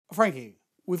Frankie,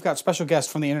 we've got special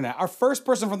guests from the internet. Our first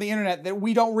person from the internet that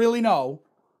we don't really know,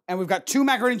 and we've got 2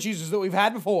 macaroni and cheeses that we've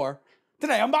had before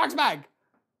today on BoxMac.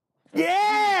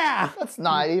 Yeah! That's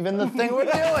not even the thing we're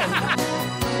doing.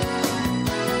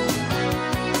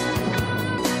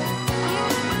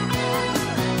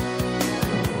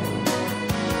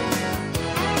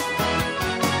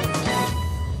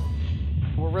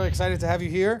 Really excited to have you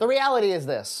here. The reality is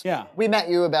this. Yeah. We met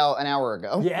you about an hour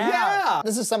ago. Yeah.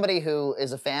 This is somebody who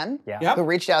is a fan, Yep. who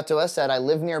reached out to us, said, I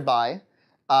live nearby.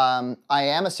 I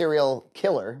am a serial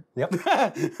killer. Yep.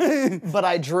 But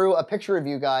I drew a picture of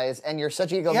you guys, and you're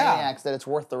such egomaniacs that it's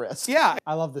worth the risk. Yeah.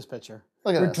 I love this picture.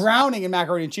 Look at We're this. drowning in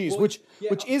macaroni and cheese, which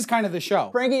is kind of the show.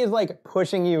 Frankie is like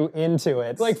pushing you into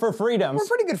it, like for freedom. We're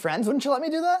pretty good friends. Wouldn't you let me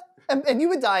do that? And you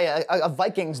would die a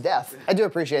Viking's death. I do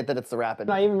appreciate that it's the rapid.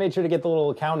 I even made sure to get the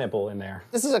little cow nipple in there.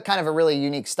 This is a kind of a really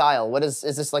unique style. What is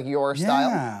this like your style?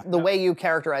 Yeah. The way you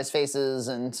characterize faces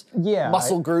and Yeah,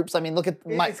 muscle groups. I mean, look at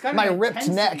my ripped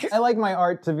neck. I like my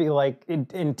art to be like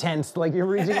intense, like you're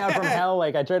reaching out from hell.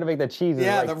 Like I try to make the cheeses.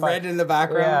 Yeah, like, the red in the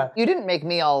background. Yeah. You didn't make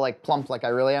me all like plump like I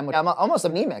really am. I'm almost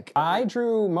anemic. I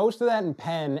drew most of that in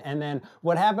pen, and then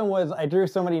what happened was I drew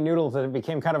so many noodles that it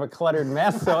became kind of a cluttered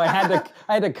mess. So I had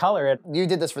to color it. You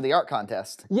did this for the art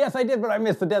contest. Yes, I did, but I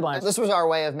missed the deadline. This was our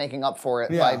way of making up for it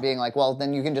by being like, well,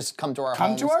 then you can just come to our Come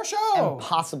homes to our show. and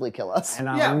possibly kill us. And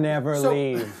I'll never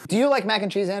leave. Do you like mac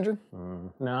and cheese, Andrew?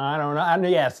 No, I don't know.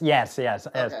 Yes. I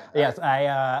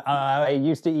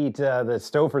used to eat the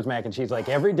Stouffer's mac and cheese like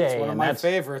every day. One of my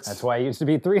favorites. That's why I used to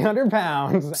be 300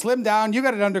 pounds. Slim down, you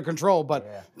got it under control,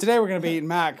 but today we're gonna be eating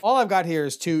mac. All I've got here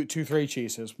is two three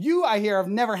cheeses. You, I hear, have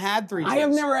never had 3 cheese. I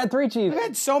have never had 3 cheese. I've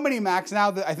had so many macs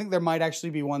now that I think there might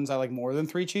actually be ones I like more than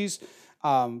 3 cheese.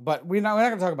 But we're not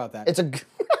gonna talk about that. It's a...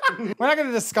 We're not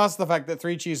gonna discuss the fact that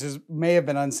 3 cheeses may have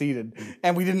been unseated,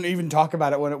 and we didn't even talk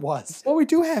about it when it was. What we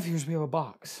do have here is we have a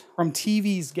box from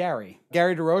TV's Gary.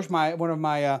 Gary DeRoche, one of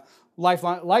my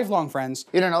lifelong friends.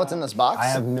 You don't know what's in this box? I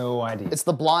have no idea. It's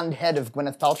the blonde head of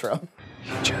Gwyneth Paltrow.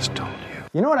 He just told you.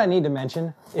 You know what I need to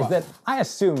mention is that I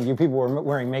assume you people were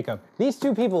wearing makeup. These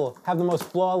 2 people have the most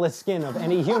flawless skin of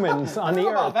any humans on the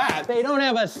earth. that. They don't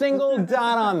have a single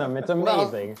dot on them. It's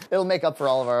amazing. Well, it'll make up for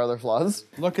all of our other flaws.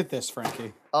 Look at this,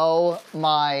 Frankie. Oh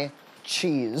my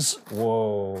cheese.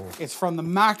 Whoa. It's from the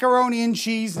Macaroni and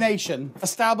Cheese Nation,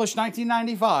 established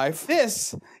 1995.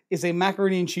 This is a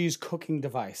macaroni and cheese cooking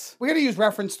device. We're gonna use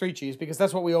reference 3 cheese because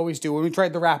that's what we always do. When we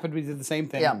tried the Rapid, we did the same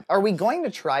thing. Yeah. Are we going to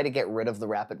try to get rid of the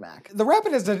Rapid Mac? The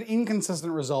Rapid has done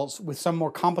inconsistent results with some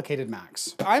more complicated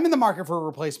Macs. I'm in the market for a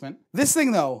replacement. This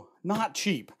thing though, not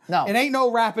cheap. No. It ain't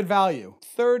no Rapid value.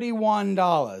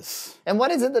 $31. And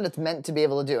what is it that it's meant to be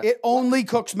able to do? It only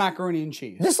cooks macaroni and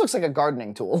cheese. This looks like a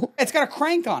gardening tool. It's got a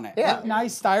crank on it. Yeah.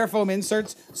 Nice styrofoam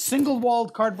inserts,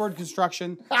 single-walled cardboard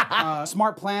construction.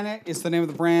 Smart Planet is the name of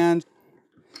the brand.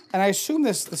 And I assume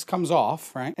this comes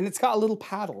off, right? And it's got a little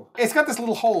paddle. It's got this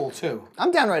little hole, too.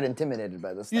 I'm downright intimidated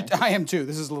by this thing. I am, too.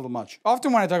 This is a little much.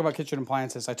 Often when I talk about kitchen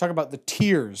appliances, I talk about the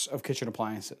tiers of kitchen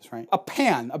appliances, right? A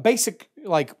pan, a basic,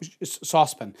 like,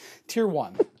 saucepan, tier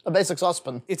 1. A basic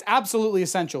saucepan. It's absolutely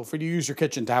essential for you to use your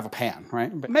kitchen to have a pan,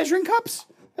 right? But measuring cups,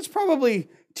 that's probably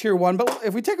tier 1. But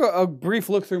if we take a brief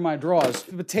look through my drawers,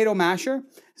 the potato masher,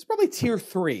 it's probably tier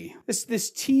 3. This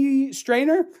tea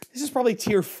strainer, this is probably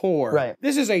tier 4. Right.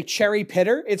 This is a cherry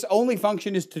pitter. Its only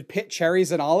function is to pit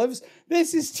cherries and olives.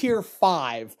 This is tier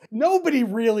 5. Nobody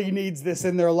really needs this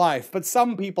in their life, but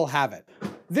some people have it.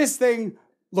 This thing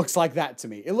looks like that to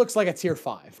me. It looks like a tier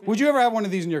 5. Would you ever have one of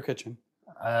these in your kitchen?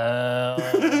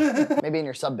 Maybe in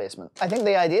your sub-basement. I think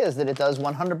the idea is that it does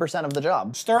 100% of the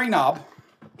job. Stirring knob,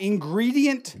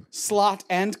 ingredient slot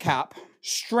and cap,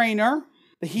 strainer,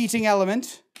 the heating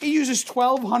element. It uses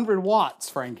 1,200 watts,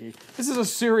 Frankie. This is a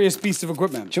serious piece of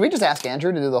equipment. Should we just ask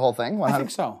Andrew to do the whole thing? I think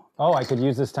so. Oh, I could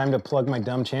use this time to plug my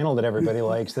dumb channel that everybody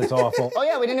likes. That's awful. Oh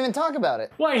yeah, we didn't even talk about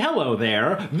it. Why, hello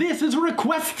there. This is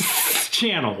Requests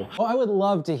Channel. Oh, I would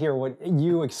love to hear what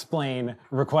you explain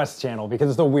Request Channel because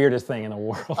it's the weirdest thing in the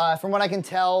world. From what I can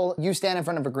tell, you stand in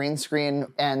front of a green screen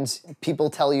and people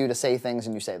tell you to say things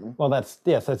and you say them. Well, that's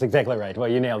exactly right. Well,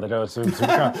 you nailed it.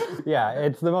 Yeah,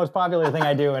 it's the most popular thing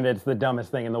I do and it's the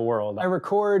dumbest thing in the world. I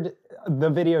record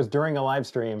the videos during a live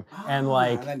stream and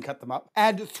And then cut them up.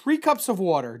 Add 3 cups of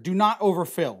water. Do not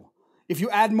overfill. If you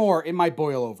add more, it might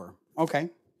boil over. Okay.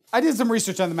 I did some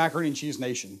research on the Macaroni and Cheese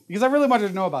Nation because I really wanted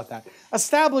to know about that.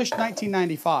 Established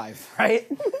 1995. Right?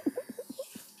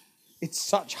 It's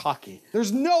such hockey.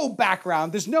 There's no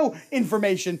background, there's no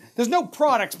information, there's no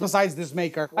products besides this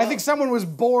maker. I think someone was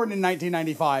born in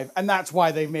 1995, and that's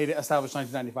why they've made it established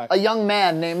 1995. A young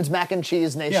man named Mac and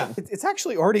Cheese Nation. Yeah, it's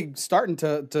actually already starting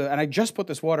to, and I just put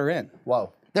this water in.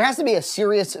 Whoa. There has to be a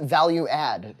serious value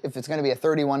add if it's gonna be a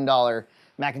 $31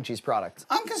 mac and cheese product.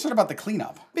 I'm concerned about the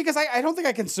cleanup, because I don't think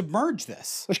I can submerge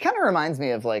this. Which kind of reminds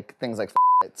me of like things like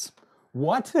f***its.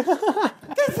 What?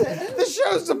 The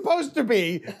show's supposed to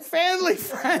be family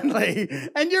friendly,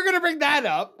 and you're gonna bring that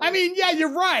up. I mean, yeah,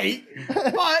 you're right,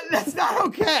 but that's not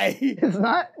okay. It's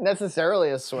not necessarily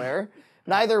a swear.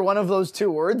 Neither one of those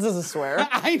two words is a swear.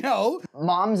 I know.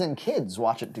 Moms and kids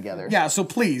watch it together. Yeah, so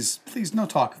please, no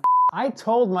talk. I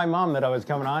told my mom that I was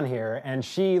coming on here, and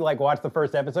she like watched the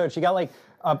first episode. She got like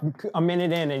a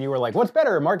minute in, and you were like, "What's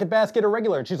better, Market Basket or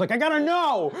regular?" And she's like, "I gotta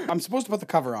know." I'm supposed to put the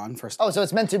cover on first. Oh, so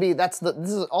it's meant to be.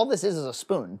 All this is a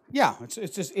spoon. Yeah,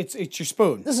 it's your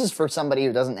spoon. This is for somebody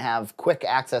who doesn't have quick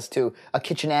access to a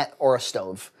kitchenette or a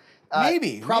stove.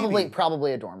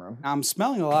 Probably a dorm room. I'm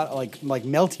smelling a lot of like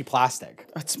melty plastic.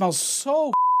 It smells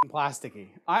so plasticky.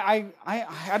 I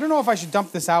don't know if I should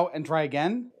dump this out and try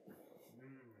again.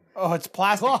 Oh, it's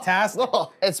plastic-tastic.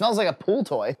 Oh, it smells like a pool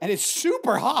toy. And it's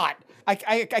super hot. I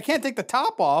can't take the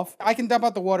top off. I can dump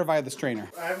out the water via the strainer.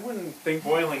 I wouldn't think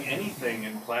boiling anything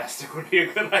in plastic would be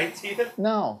a good idea.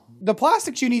 No. The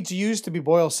plastics you need to use to be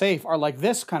boil safe are like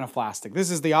this kind of plastic.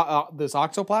 This is the this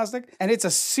oxoplastic, and it's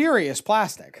a serious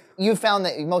plastic. You found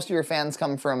that most of your fans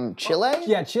come from Chile?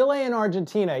 Yeah, Chile and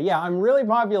Argentina. Yeah, I'm really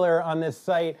popular on this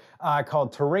site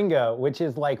called Taringa, which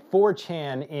is like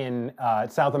 4chan in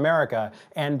South America.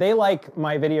 And they like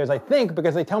my videos, I think,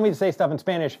 because they tell me to say stuff in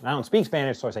Spanish. And I don't speak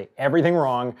Spanish, so I say everything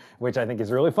wrong, which I think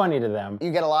is really funny to them.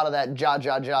 You get a lot of that ja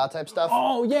type stuff?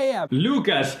 Oh, yeah, yeah.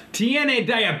 Lucas tiene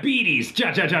diabetes.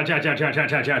 Ja ja ja ja ja ja ja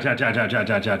ja ja ja ja ja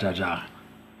ja ja ja ja.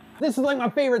 This is like my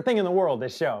favorite thing in the world,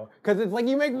 this show. Because it's like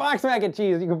you make box mac and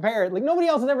cheese, you compare it. Like nobody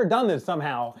else has ever done this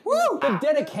somehow. Woo! The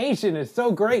dedication is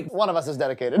so great. One of us is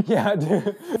dedicated. Yeah,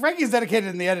 dude. Frankie's dedicated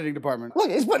in the editing department.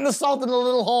 Look, he's putting the salt in the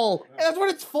little hole. That's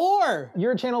what it's for.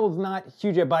 Your channel is not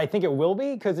huge yet, but I think it will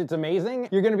be because it's amazing.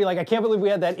 You're gonna be like, I can't believe we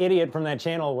had that idiot from that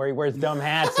channel where he wears dumb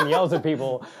hats and yells at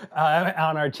people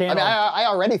on our channel. I mean, I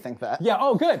already think that. Yeah,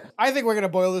 oh, good. I think we're gonna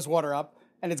boil this water up,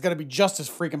 and it's gonna be just as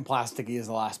freaking plasticky as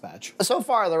the last batch. So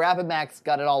far, the Rapid Mac's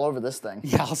got it all over this thing.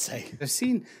 Yeah, I'll say. I've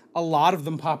seen a lot of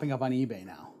them popping up on eBay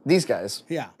now. These guys.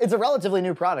 Yeah. It's a relatively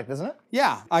new product, isn't it?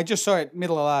 Yeah, I just saw it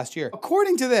middle of last year.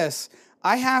 According to this,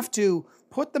 I have to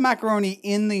put the macaroni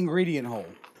in the ingredient hole.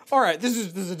 All right, this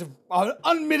is an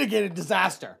unmitigated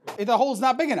disaster. The hole's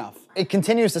not big enough. It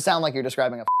continues to sound like you're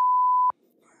describing a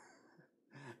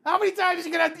How many times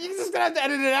you're just gonna have to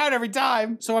edit it out every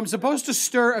time? So I'm supposed to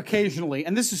stir occasionally,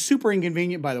 and this is super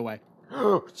inconvenient, by the way.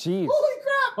 Oh, jeez. Holy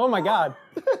crap! Oh my God.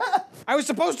 I was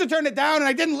supposed to turn it down, and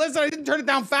I didn't listen. I didn't turn it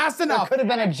down fast There enough. could have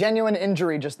been a genuine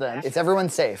injury just then. Is everyone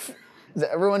safe? Is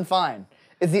everyone fine?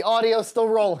 Is the audio still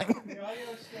rolling?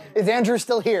 Is Andrew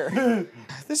still here?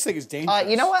 This thing is dangerous.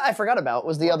 You know what I forgot about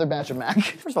was the other batch of mac.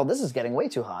 First of all, this is getting way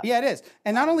too hot. Yeah, it is.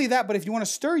 And not only that, but if you want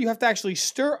to stir, you have to actually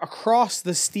stir across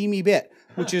the steamy bit,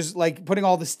 which is like putting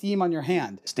all the steam on your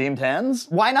hand. Steamed hands?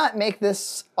 Why not make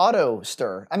this auto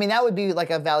stir? I mean, that would be like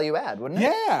a value add, wouldn't it?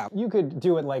 Yeah. You could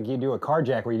do it like you do a car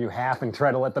jack where you do half and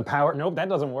try to let the power. Nope, that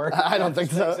doesn't work. I don't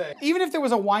think so. Even if there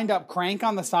was a wind-up crank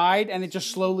on the side and it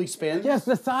just slowly spins. Yes,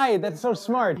 the side. That's so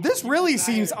smart. This really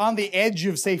seems on the edge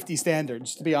of safety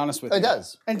standards, to be honest with you. It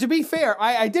does. And to be fair,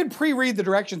 I did pre-read the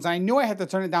directions. I knew I had to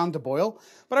turn it down to boil,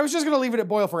 but I was just gonna leave it at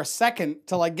boil for a second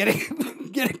to like get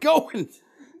it going.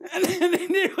 And then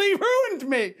it nearly ruined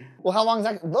me. Well, how long is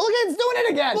that? Look, it's doing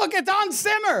it again. Look, it's on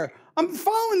simmer. I'm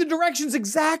following the directions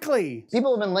exactly.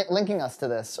 People have been linking us to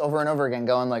this over and over again,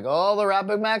 going like, "Oh, the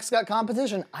Rapid Mac's got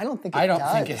competition." I don't think it does. I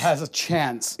don't think it has a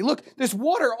chance. Look, there's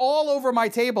water all over my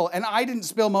table, and I didn't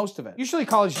spill most of it. Usually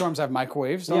college dorms have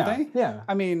microwaves, don't Yeah, they? yeah.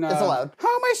 I mean, It's allowed.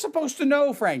 How am I supposed to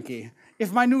know, Frankie,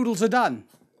 if my noodles are done?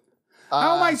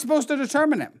 How am I supposed to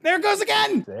determine it? There it goes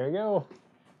again! There you go.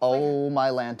 Oh, my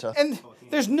Lanta. And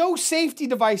there's no safety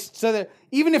device so that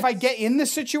even if I get in this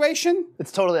situation,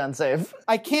 It's totally unsafe.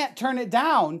 I can't turn it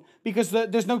down because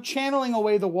there's no channeling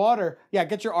away the water. Yeah,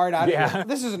 get your art out of Yeah. here.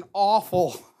 This is an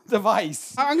awful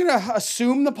device. I'm gonna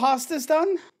assume the pasta's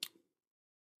done.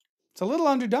 It's a little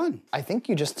underdone. I think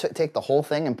you just take the whole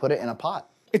thing and put it in a pot.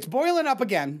 It's boiling up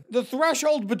again. The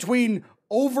threshold between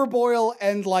overboil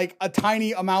and like a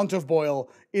tiny amount of boil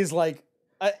is like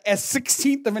a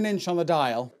 16th of an inch on the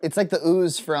dial. It's like the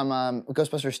ooze from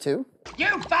Ghostbusters 2.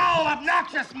 You foul,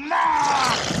 obnoxious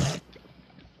mob!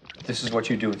 This is what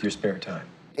you do with your spare time.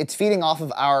 It's feeding off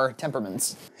of our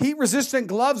temperaments. Heat-resistant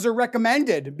gloves are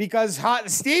recommended because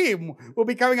hot steam will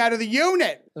be coming out of the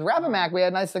unit. Rabomac, we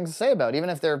had nice things to say about, even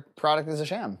if their product is a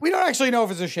sham. We don't actually know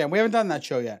if it's a sham. We haven't done that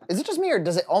show yet. Is it just me, or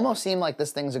does it almost seem like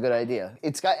this thing's a good idea?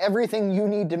 It's got everything you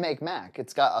need to make mac.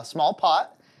 It's got a small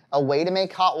pot, a way to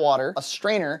make hot water, a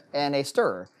strainer, and a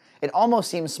stirrer. It almost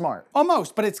seems smart.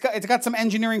 Almost, but it's got some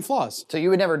engineering flaws. So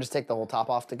you would never just take the whole top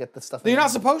off to get this stuff in? You're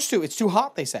not supposed to. It's too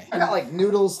hot, they say. I got like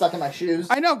noodles stuck in my shoes.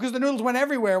 I know, because the noodles went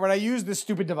everywhere when I used this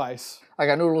stupid device. I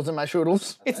got noodles in my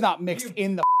shoodles. It's not mixed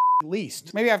in the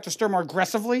least. Maybe I have to stir more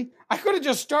aggressively. I could have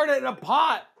just stirred it in a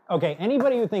pot. Okay,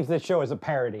 anybody who thinks this show is a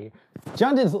parody,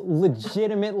 John is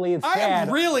legitimately sad. I am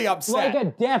really upset. Like a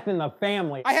death in the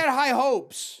family. I had high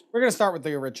hopes. We're gonna start with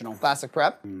the original. Classic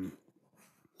prep.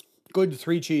 Good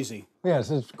Three Cheesy. Yes,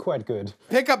 it's quite good.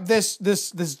 Pick up this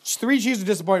Three Cheese of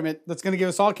disappointment that's gonna give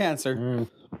us all cancer.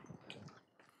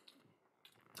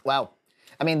 Wow.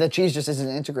 I mean, the cheese just isn't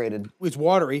integrated. It's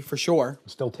watery for sure.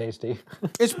 Still tasty.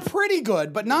 It's pretty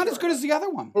good, but not as good as the other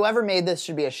one. Whoever made this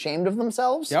should be ashamed of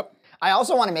themselves. Yep. I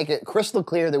also want to make it crystal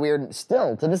clear that we are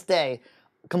still, to this day,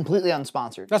 completely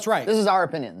unsponsored. That's right. This is our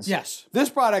opinions. Yes. This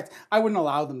product, I wouldn't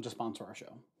allow them to sponsor our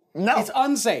show. No. It's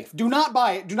unsafe. Do not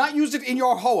buy it. Do not use it in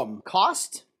your home.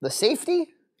 Cost, the safety,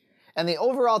 and the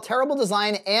overall terrible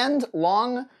design and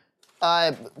long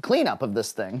cleanup of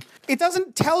this thing. It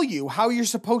doesn't tell you how you're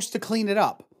supposed to clean it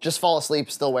up. Just fall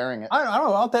asleep still wearing it. I don't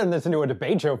know, I'll turn this into a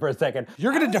debate show for a second.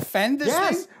 You're gonna defend this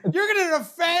Yes. thing? You're gonna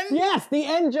defend? Yes, the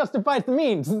end justifies the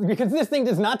means, because this thing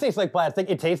does not taste like plastic,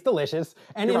 it tastes delicious,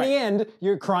 and You're in the end,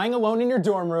 you're crying alone in your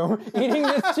dorm room, eating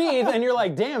this cheese, and you're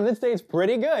like, damn, this tastes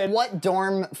pretty good. What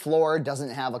dorm floor doesn't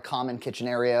have a common kitchen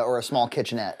area or a small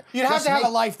kitchenette? You'd have Just to have make-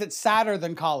 a life that's sadder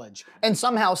than college. and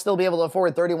somehow still be able to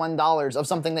afford $31 of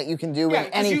something that you can do Yeah, in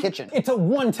 'cause any you- kitchen. It's a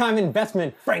one-time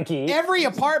investment, Frankie. Every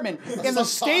apartment in the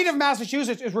state of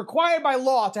Massachusetts is required by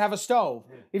law to have a stove.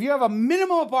 If you have a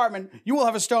minimum apartment, you will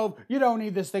have a stove. You don't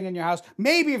need this thing in your house.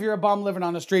 Maybe if you're a bum living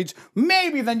on the streets,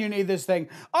 maybe then you need this thing.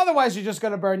 Otherwise, you're just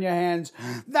gonna burn your hands.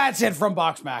 That's it from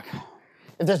BoxMac.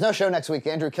 If there's no show next week,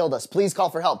 Andrew killed us. Please call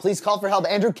for help. Please call for help.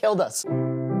 Andrew killed us.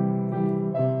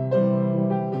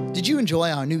 Did you enjoy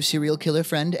our new serial killer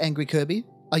friend, Angry Kirby?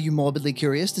 Are you morbidly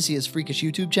curious to see his freakish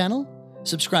YouTube channel?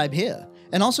 Subscribe here,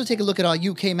 and also take a look at our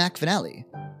UK Mac finale.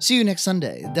 See you next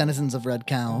Sunday, denizens of Red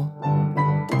Cow.